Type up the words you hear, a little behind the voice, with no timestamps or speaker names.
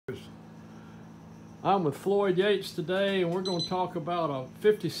I'm with Floyd Yates today, and we're going to talk about a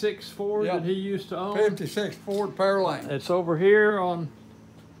 56 Ford that he used to own. 56 Ford Pearl. It's over here on...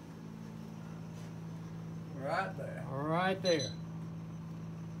 Right there. Right there.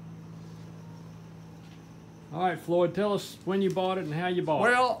 All right, Floyd, tell us when you bought it and how you bought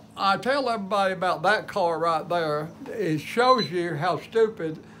it. Well, I tell everybody about that car right there. It shows you how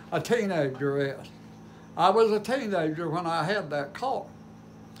stupid a teenager is. I was a teenager when I had that car.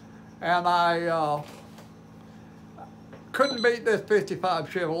 And I couldn't beat this 55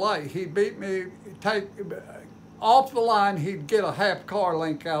 Chevrolet. He beat me, off the line, he'd get a half car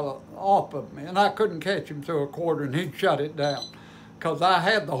length off of me, and I couldn't catch him through a quarter, and he'd shut it down, because I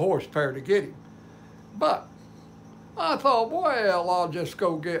had the horsepower to get him. But I thought, well, I'll just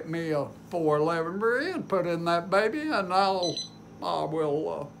go get me a 411 Berea, put in that baby, and I'll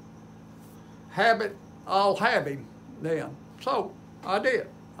have him then. So I did.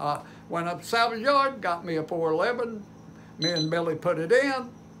 I went up to salvage yard, got me a 411. Me and Billy put it in,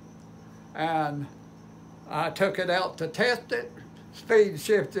 and I took it out to test it, speed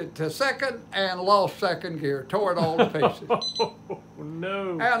shifted to second, and lost second gear, tore it all to pieces. Oh,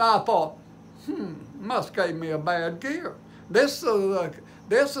 no. And I thought, must gave me a bad gear. This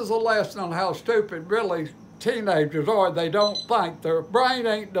is a lesson on how stupid really teenagers are. They don't think, their brain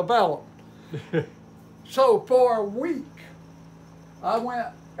ain't developed. So for a week, I went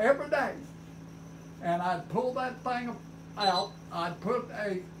every day, and I'd pull that thing out, I'd put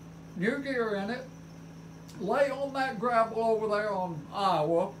a new gear in it, lay on that gravel over there on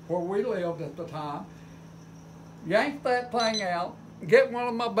Iowa, where we lived at the time, yank that thing out, get one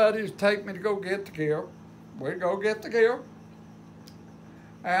of my buddies to take me to go get the gear. We'd go get the gear,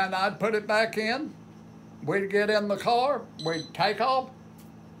 and I'd put it back in. We'd get in the car, we'd take off,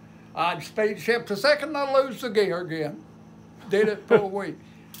 I'd speed shift to second, I'd lose the gear again. Did it for a week.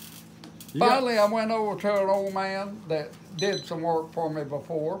 Finally, I went over to an old man that did some work for me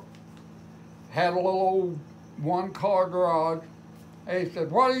before, had a little old one-car garage. He said,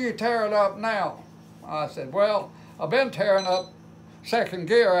 "What are you tearing up now?" I said, "Well, I've been tearing up second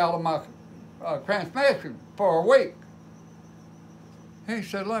gear out of my transmission for a week." He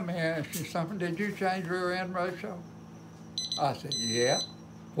said, "Let me ask you something. Did you change rear end ratio?" I said, "Yeah."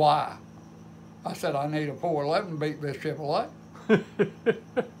 "Why?" I said, "I need a 411 to beat this Chevrolet."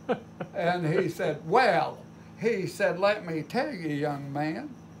 And he said, "Well," he said, "let me tell you, young man,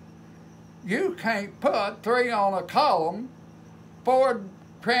 you can't put 3 on a column, Ford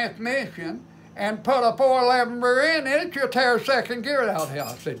transmission, and put a 411 rear end in it, you'll tear second gear out here."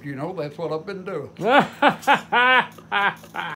 I said, "You know, that's what I've been doing."